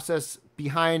thought process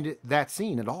behind that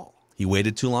scene at all. He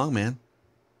waited too long, man.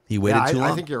 He waited too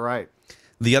long. I think you're right.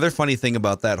 The other funny thing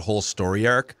about that whole story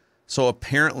arc, so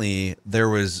apparently there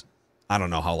was, I don't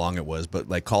know how long it was, but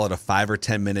like call it a 5 or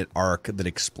 10 minute arc that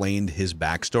explained his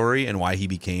backstory and why he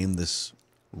became this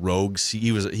rogue.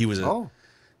 He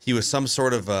was some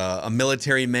sort of a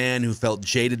military man who felt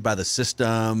jaded by the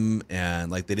system,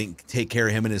 and like they didn't take care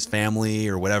of him and his family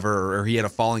or whatever, or he had a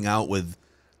falling out with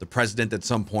the president at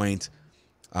some point.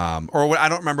 Or what, I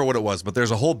don't remember what it was, but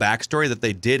there's a whole backstory that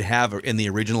they did have in the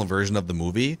original version of the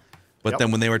movie. But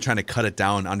then when they were trying to cut it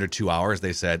down under 2 hours,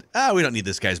 they said, we don't need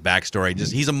this guy's backstory.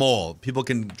 Just he's a mole. People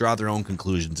can draw their own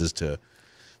conclusions as to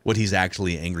what he's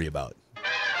actually angry about.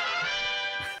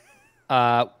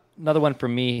 Another one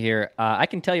from me here. I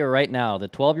can tell you right now, the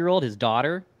 12-year-old, his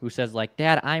daughter, who says, like,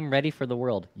 "Dad, I'm ready for the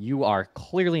world." You are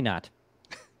clearly not.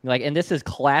 Like, and this is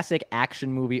classic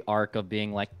action movie arc of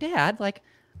being like, "Dad, like,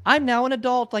 I'm now an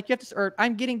adult. Like, you have to, or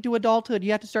I'm getting to adulthood.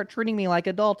 You have to start treating me like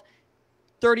adult."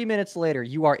 30 minutes later,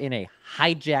 you are in a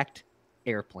hijacked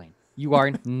airplane. You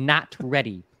are not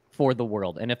ready for the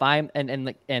world. And if I'm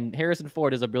and Harrison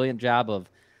Ford does a brilliant job of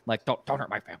like, don't hurt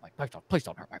my family. Please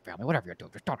don't hurt my family. Whatever you're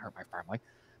doing, just don't hurt my family.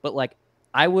 But like,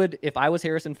 I would, if I was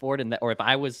Harrison Ford or if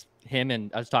I was him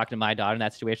and I was talking to my daughter in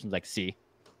that situation, like, see,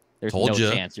 there's no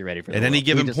chance you're ready for the world. At any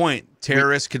given point,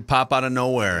 terrorists could pop out of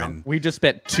nowhere. And we just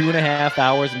spent 2.5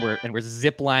 hours and we're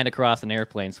zip-lined across an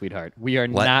airplane, sweetheart. We are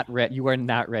not ready. You are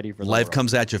not ready for the life world.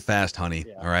 Comes at you fast, honey.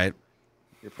 Yeah. All right.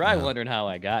 You're probably wondering how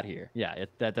I got here. Yeah,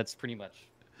 that's pretty much.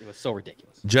 It was so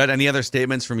ridiculous. Judd, any other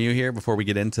statements from you here before we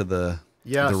get into the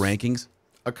rankings?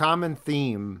 A common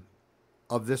theme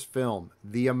of this film: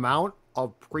 the amount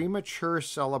of premature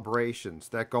celebrations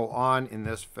that go on in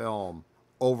this film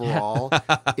overall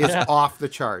is off the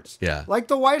charts. Yeah. Like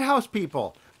the White House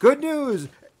people. Good news.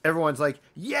 Everyone's like,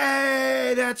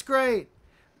 "Yay, that's great."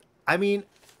 I mean,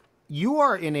 you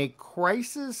are in a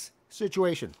crisis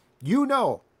situation. You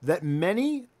know that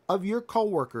many of your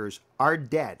coworkers are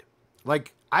dead.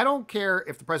 Like, I don't care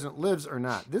if the president lives or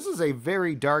not. This is a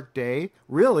very dark day,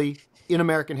 really, in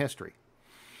American history.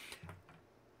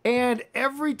 And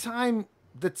every time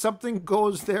that something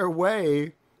goes their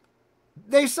way,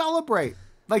 they celebrate.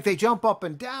 Like, they jump up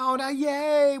and down.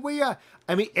 Yay!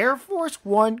 I mean, Air Force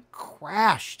One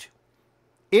crashed.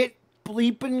 It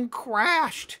bleeping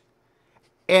crashed.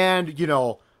 And,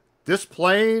 this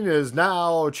plane is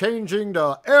now changing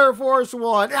to Air Force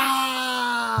One.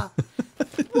 Ah!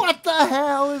 What the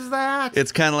hell is that?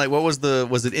 It's kind of like,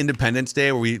 was it Independence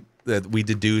Day where we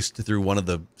deduced through one of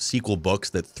the sequel books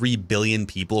that 3 billion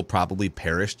people probably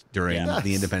perished during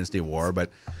the Independence Day War, but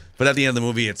at the end of the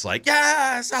movie, it's like,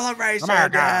 celebration,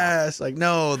 yes. Like,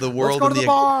 no, the world and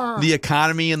the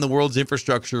economy and the world's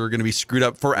infrastructure are going to be screwed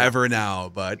up forever now,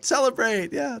 but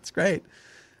celebrate. Yeah, it's great.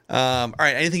 All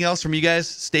right, anything else from you guys,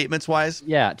 statements-wise?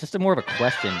 Yeah, just more of a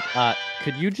question.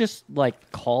 Could you just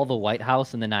like call the White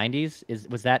House in the 90s?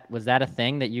 Was that a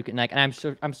thing that you can like? And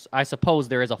I suppose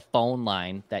there is a phone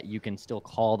line that you can still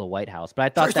call the White House, but I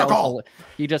thought that was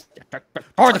he just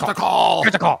for the call.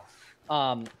 Here's the call.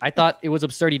 I thought it was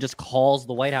absurd. He just calls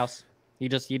the White House. He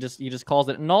just calls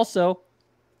it. And also,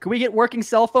 could we get working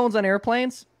cell phones on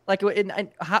airplanes? Like,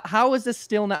 how is this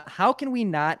still not? How can we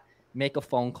not make a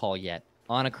phone call yet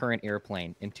on a current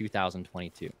airplane in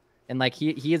 2022? And like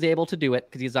he is able to do it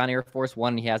because he's on Air Force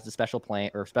One and he has the special plane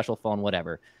or special phone,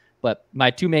 whatever. But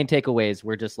my two main takeaways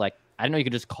were just like, I didn't know you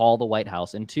could just call the White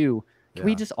House. And two, can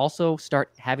we just also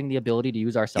start having the ability to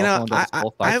use our cell phones?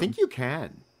 I think you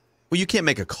can. Well, you can't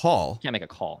make a call. You can't make a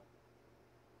call.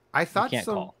 I thought you can't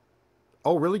so. Call.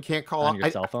 Oh, really? Can't call on your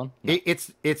cell phone? No.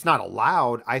 It's not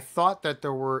allowed. I thought that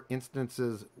there were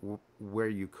instances where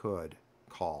you could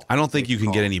call. I don't think you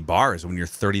can get any bars when you're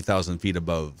 30,000 feet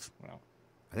above. Well,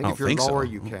 I think if you're lower,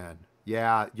 you can.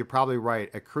 Yeah, you're probably right.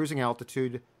 At cruising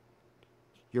altitude,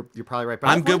 you're probably right.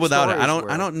 But I'm good without it.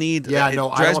 I don't need. Yeah, it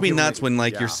drives me nuts when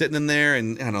like you're sitting in there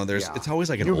and I don't know. There's it's always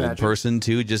like an old person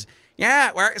too. Just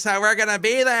we're gonna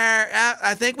be there.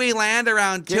 I think we land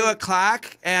around 2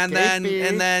 o'clock, and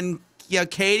then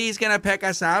Katie's gonna pick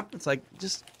us up. It's like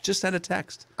just send a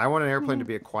text. I want an airplane to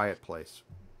be a quiet place.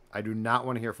 I do not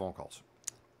want to hear phone calls.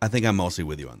 I think I'm mostly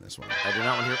with you on this one. I do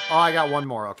not want to hear. Oh, I got one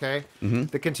more. Okay,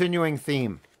 the continuing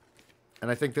theme, and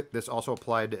I think that this also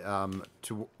applied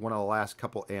to one of the last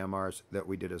couple AMRs that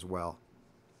we did as well.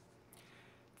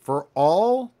 For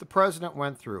all the president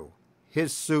went through,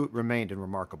 his suit remained in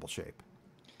remarkable shape.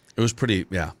 It was pretty.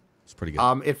 Yeah, it's pretty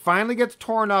good. It finally gets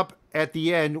torn up at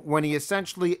the end when he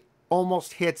essentially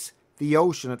almost hits the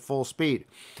ocean at full speed.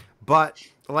 But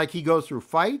like he goes through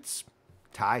fights,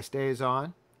 tie stays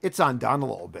on. It's undone a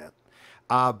little bit.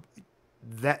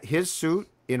 That his suit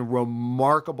in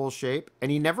remarkable shape, and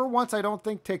he never once, I don't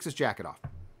think, takes his jacket off.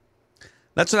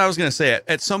 That's what I was going to say.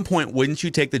 At some point, wouldn't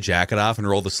you take the jacket off and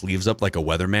roll the sleeves up like a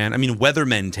weatherman? I mean,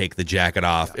 weathermen take the jacket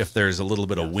off if there's a little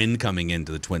bit of wind coming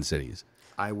into the Twin Cities.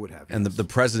 I would have. And the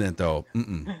president, though,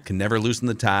 can never loosen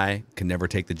the tie, can never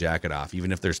take the jacket off,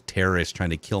 even if there's terrorists trying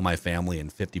to kill my family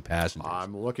and 50 passengers.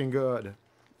 I'm looking good.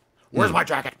 Where's my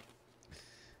jacket?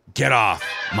 Get off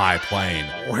my plane.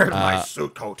 Where's my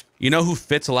suit coat? You know who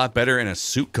fits a lot better in a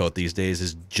suit coat these days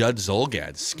is Judd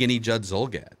Zolgad, skinny Judd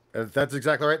Zolgad. That's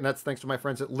exactly right, and that's thanks to my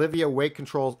friends at Livia Weight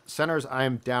Control Centers. I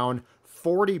am down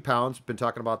 40 pounds. Been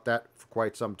talking about that for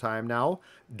quite some time now.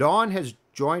 Dawn has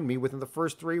joined me within the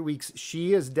first 3 weeks.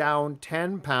 She is down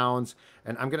 10 pounds,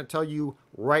 and I'm going to tell you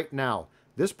right now,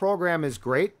 this program is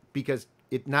great because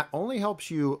it not only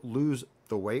helps you lose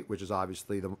the weight, which is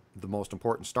obviously the most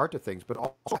important start to things, but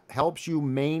also helps you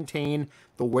maintain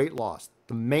the weight loss.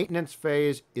 The maintenance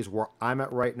phase is where I'm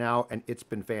at right now, and it's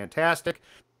been fantastic.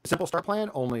 Simple start plan,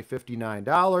 only $59.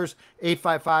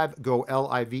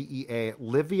 855-GO-LIVEA.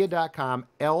 Livia.com,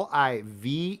 Livea.com,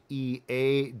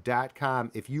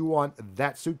 if you want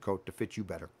that suit coat to fit you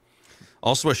better.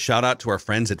 Also, a shout out to our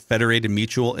friends at Federated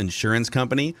Mutual Insurance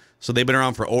Company. So they've been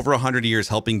around for over 100 years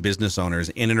helping business owners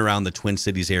in and around the Twin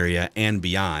Cities area and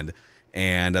beyond.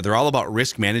 And they're all about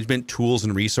risk management tools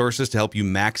and resources to help you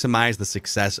maximize the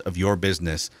success of your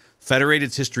business.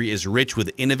 Federated's history is rich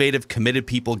with innovative, committed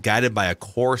people guided by a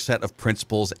core set of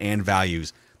principles and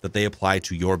values that they apply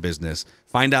to your business.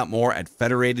 Find out more at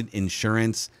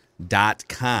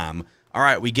federatedinsurance.com. All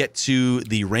right, we get to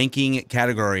the ranking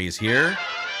categories here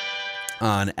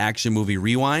on Action Movie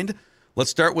Rewind. Let's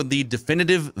start with the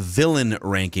definitive villain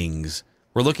rankings.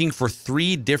 We're looking for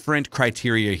 3 different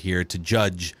criteria here to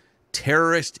judge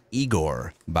Terrorist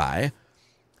Igor by: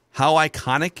 how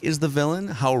iconic is the villain,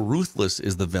 how ruthless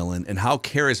is the villain, and how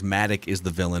charismatic is the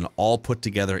villain, all put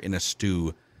together in a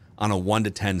stew on a 1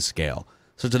 to 10 scale.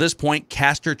 So to this point,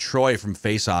 Castor Troy from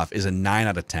Face Off is a 9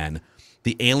 out of 10.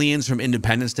 The aliens from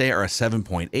Independence Day are a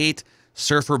 7.8.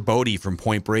 Surfer Bodie from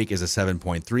Point Break is a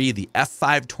 7.3. The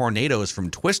F5 Tornadoes from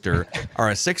Twister are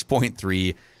a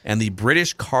 6.3. And the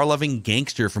British car-loving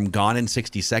gangster from Gone in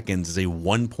 60 Seconds is a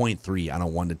 1.3 on a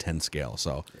 1 to 10 scale.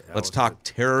 So let's talk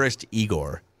Terrorist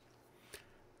Igor.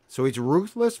 So he's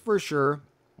ruthless for sure.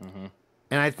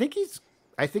 And I think it's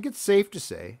safe to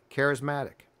say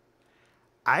charismatic.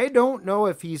 I don't know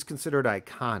if he's considered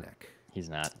iconic. He's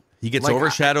not. He gets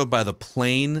overshadowed by The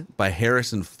Plane, by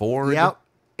Harrison Ford. Yep.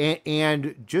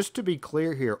 And just to be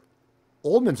clear here,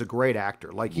 Oldman's a great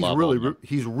actor. Like he's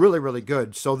really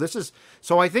good.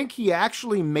 So I think he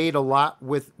actually made a lot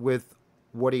with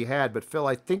what he had. But Phil,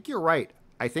 I think you're right.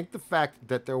 I think the fact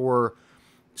that there were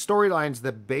storylines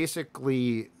that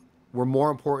basically were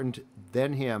more important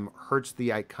than him hurts the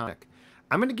iconic.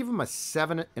 I'm going to give him a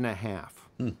 7.5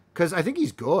 because I think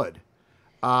he's good.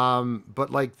 But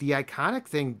like the iconic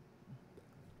thing,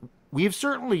 we've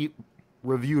certainly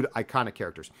reviewed iconic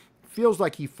characters. Feels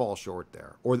like he falls short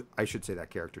there, or I should say that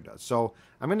character does. So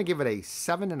I'm going to give it a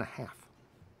 7.5.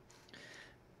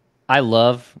 I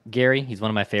love Gary. He's one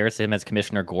of my favorites. Him as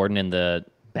Commissioner Gordon in the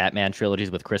Batman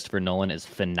trilogies with Christopher Nolan is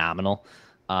phenomenal.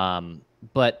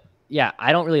 But yeah,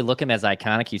 I don't really look him as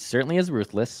iconic. He certainly is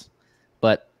ruthless,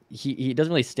 but he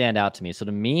doesn't really stand out to me. So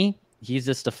to me, he's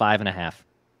just a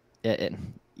 5.5.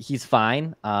 He's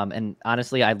fine. And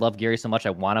honestly, I love Gary so much. I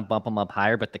want to bump him up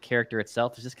higher, but the character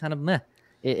itself is just kind of meh.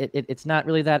 It's not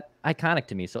really that iconic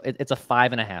to me. So it's a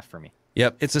 5.5 for me.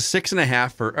 Yep, it's a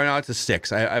 6.5 for. Or no, it's a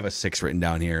 6. I have a 6 written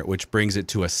down here, which brings it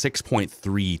to a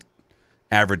 6.3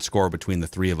 average score between the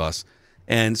three of us.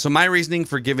 And so my reasoning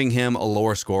for giving him a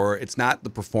lower score, it's not the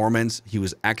performance. He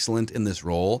was excellent in this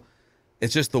role.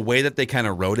 It's just the way that they kind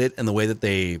of wrote it and the way that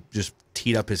they just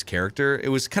teed up his character. It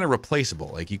was kind of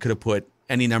replaceable. Like you could have put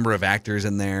any number of actors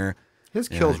in there. His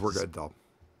kills were good, though.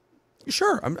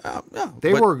 Sure.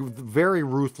 They were very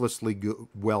ruthlessly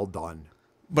well done.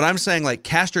 But I'm saying, like,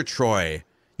 Castor Troy,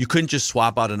 you couldn't just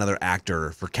swap out another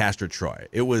actor for Castor Troy.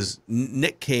 It was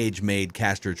Nick Cage made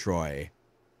Castor Troy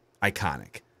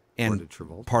iconic. And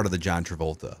part of the John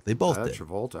Travolta. They both did. I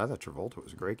thought Travolta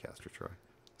was a great Castor Troy.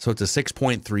 So it's a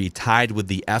 6.3, tied with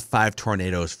the F5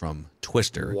 Tornadoes from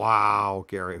Twister. Wow,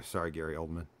 Gary. Sorry, Gary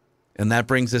Oldman. And that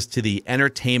brings us to the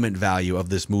entertainment value of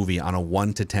this movie on a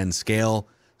 1 to 10 scale.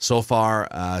 So far,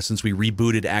 since we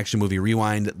rebooted Action Movie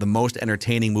Rewind, the most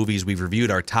entertaining movies we've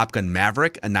reviewed are Top Gun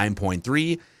Maverick, a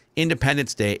 9.3,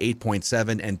 Independence Day,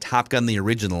 8.7, and Top Gun the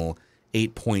Original,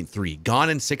 8.3. Gone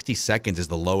in 60 Seconds is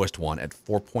the lowest one at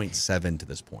 4.7 to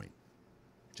this point.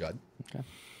 Judd? Okay.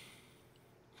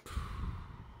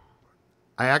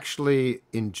 I actually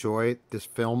enjoy this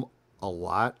film a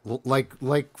lot.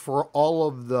 Like for all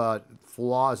of the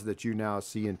flaws that you now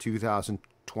see in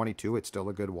 2022, it's still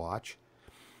a good watch.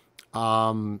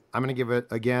 I'm going to give it,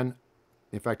 again,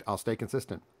 in fact, I'll stay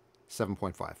consistent,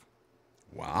 7.5.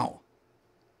 Wow.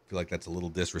 I feel like that's a little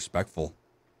disrespectful.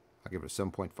 I'll give it a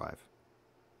 7.5.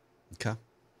 Okay.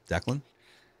 Declan?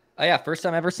 Oh yeah, first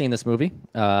time ever seen this movie.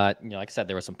 Like I said,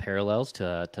 there were some parallels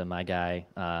to my guy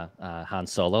Han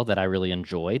Solo that I really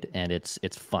enjoyed, and it's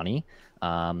funny.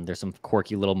 There's some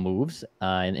quirky little moves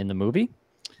in the movie.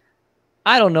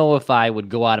 I don't know if I would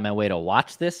go out of my way to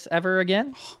watch this ever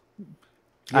again.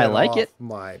 I like it.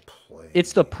 My plane.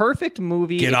 It's the perfect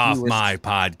movie. Get off my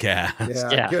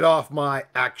podcast. Yeah, get off my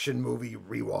Action Movie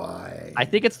Rewind. I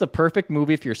think it's the perfect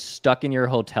movie if you're stuck in your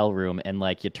hotel room and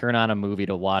like you turn on a movie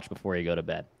to watch before you go to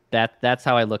bed. That's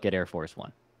how I look at Air Force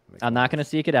One. I'm not going to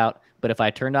seek it out, but if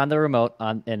I turned on the remote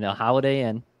in a Holiday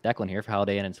Inn, Declan here for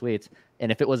Holiday Inn and Suites,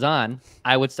 and if it was on,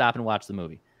 I would stop and watch the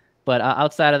movie. But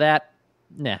outside of that,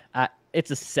 nah. It's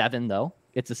a 7 though.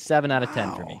 It's a 7 out of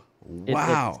 10 for me.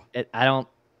 Wow. I don't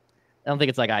think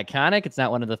it's like iconic. It's not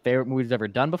one of the favorite movies ever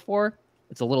done before.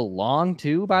 It's a little long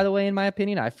too, by the way, in my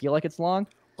opinion. I feel like it's long.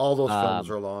 All those films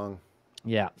are long.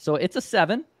 Yeah. So it's a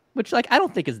 7, which like I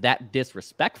don't think is that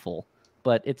disrespectful,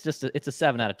 but it's a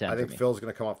 7 out of 10. I think Phil's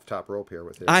going to come off the top rope here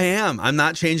with it. I am. I'm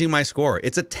not changing my score.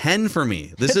 It's a 10 for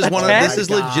me. This is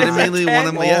legitimately one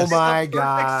of my. Yes. Oh my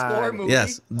god.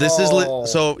 Yes. This is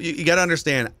so you got to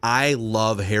understand. I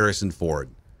love Harrison Ford.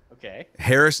 Okay.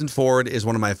 Harrison Ford is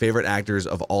one of my favorite actors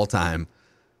of all time.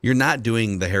 You're not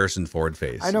doing the Harrison Ford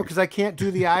face. I know, because I can't do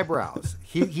the eyebrows.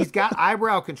 He's got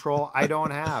eyebrow control I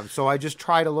don't have, so I just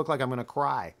try to look like I'm going to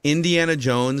cry. Indiana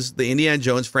Jones, the Indiana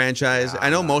Jones franchise. I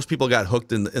know most people got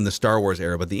hooked in the Star Wars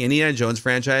era, but the Indiana Jones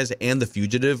franchise and The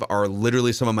Fugitive are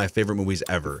literally some of my favorite movies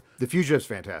ever. The Fugitive's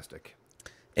fantastic.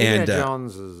 And Indiana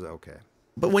Jones is okay.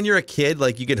 But when you're a kid,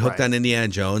 like you get hooked on Indiana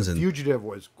Jones. And Fugitive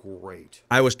was great.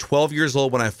 I was 12 years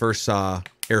old when I first saw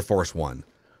Air Force One.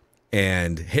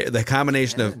 And the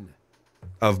combination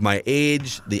of my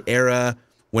age, the era,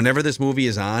 whenever this movie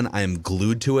is on, I am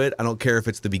glued to it. I don't care if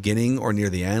it's the beginning or near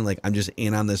the end. Like I'm just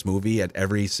in on this movie at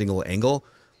every single angle.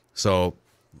 So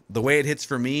the way it hits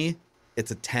for me,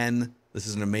 it's a 10. This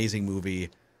is an amazing movie.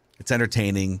 It's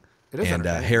entertaining. It is and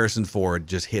entertaining. Harrison Ford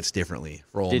just hits differently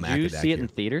for old Did Mac you see it in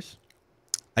theaters?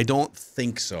 I don't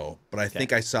think so, but I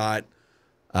think I saw it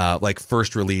like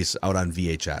first release out on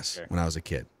VHS when I was a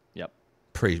kid. Yep.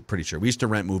 Pretty sure. We used to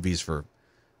rent movies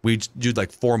we'd do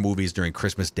like 4 movies during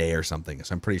Christmas Day or something.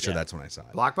 So I'm pretty sure that's when I saw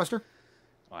it. Blockbuster?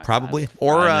 Probably.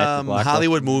 Or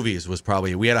Hollywood Movies was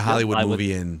probably. We had a Hollywood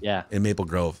movie in Maple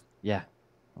Grove. Yeah.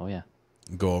 Oh yeah.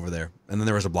 Go over there. And then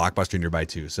there was a Blockbuster nearby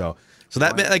too. So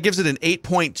that gives it an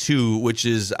 8.2, which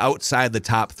is outside the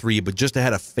top 3, but just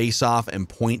ahead of Face Off and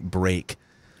Point Break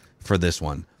for this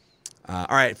one. All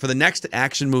right, for the next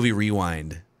Action Movie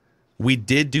Rewind, we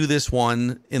did do this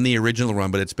one in the original run,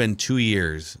 but it's been 2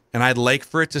 years. And I'd like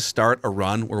for it to start a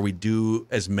run where we do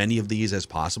as many of these as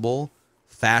possible.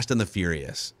 Fast and the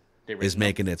Furious is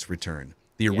making its return.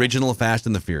 The original Fast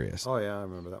and the Furious. Oh, yeah, I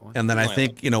remember that one. And then I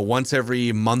think, once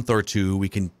every month or two, we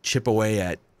can chip away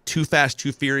at Too Fast,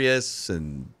 Too Furious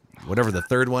and whatever the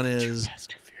third one is.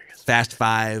 Fast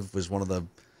 5 was one of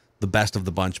the best of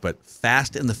the bunch, but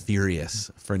Fast and the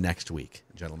Furious for next week,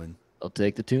 gentlemen. I'll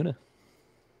take the tuna.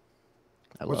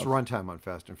 What's runtime on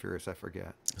Fast and Furious? I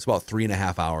forget. It's about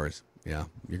 3.5 hours. Yeah,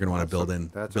 you're gonna want to build in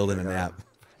a nap.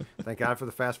 Thank God for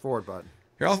the fast forward button.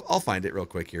 Here, I'll find it real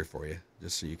quick here for you,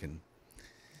 just so you can.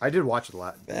 I did watch it a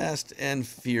lot. Fast and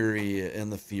Furious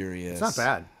and the Furious. It's not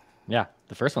bad. Yeah,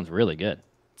 the first one's really good.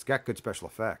 It's got good special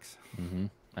effects.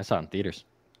 I saw it in theaters.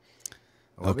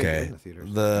 Okay, In the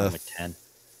theaters. the Like 10.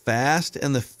 Fast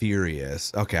and the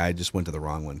Furious. Okay, I just went to the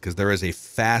wrong one because there is a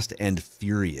Fast and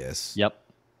Furious. Yep.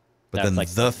 But That's then like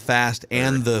the Fast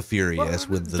and the Furious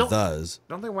with the thes.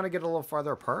 Don't they want to get a little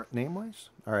farther apart, name-wise?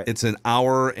 All right. It's an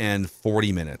hour and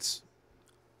 40 minutes.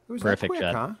 It was perfect that quick,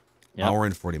 shot. huh? Yep. Hour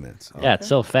and 40 minutes. Yeah, it's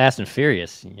so fast and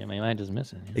furious. Yeah, my mind is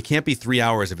missing. It can't be 3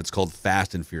 hours if it's called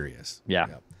Fast and Furious. Yeah.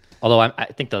 Yep. Although I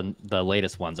think the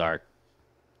latest ones are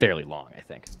fairly long, I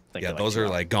think. Yeah, those are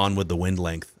like Gone with the Wind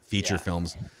length feature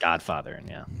films. Godfather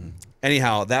and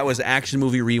Anyhow, that was Action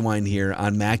Movie Rewind here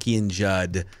on Mackie and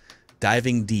Judd,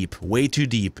 diving deep, way too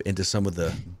deep into some of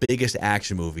the biggest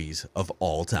action movies of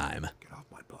all time.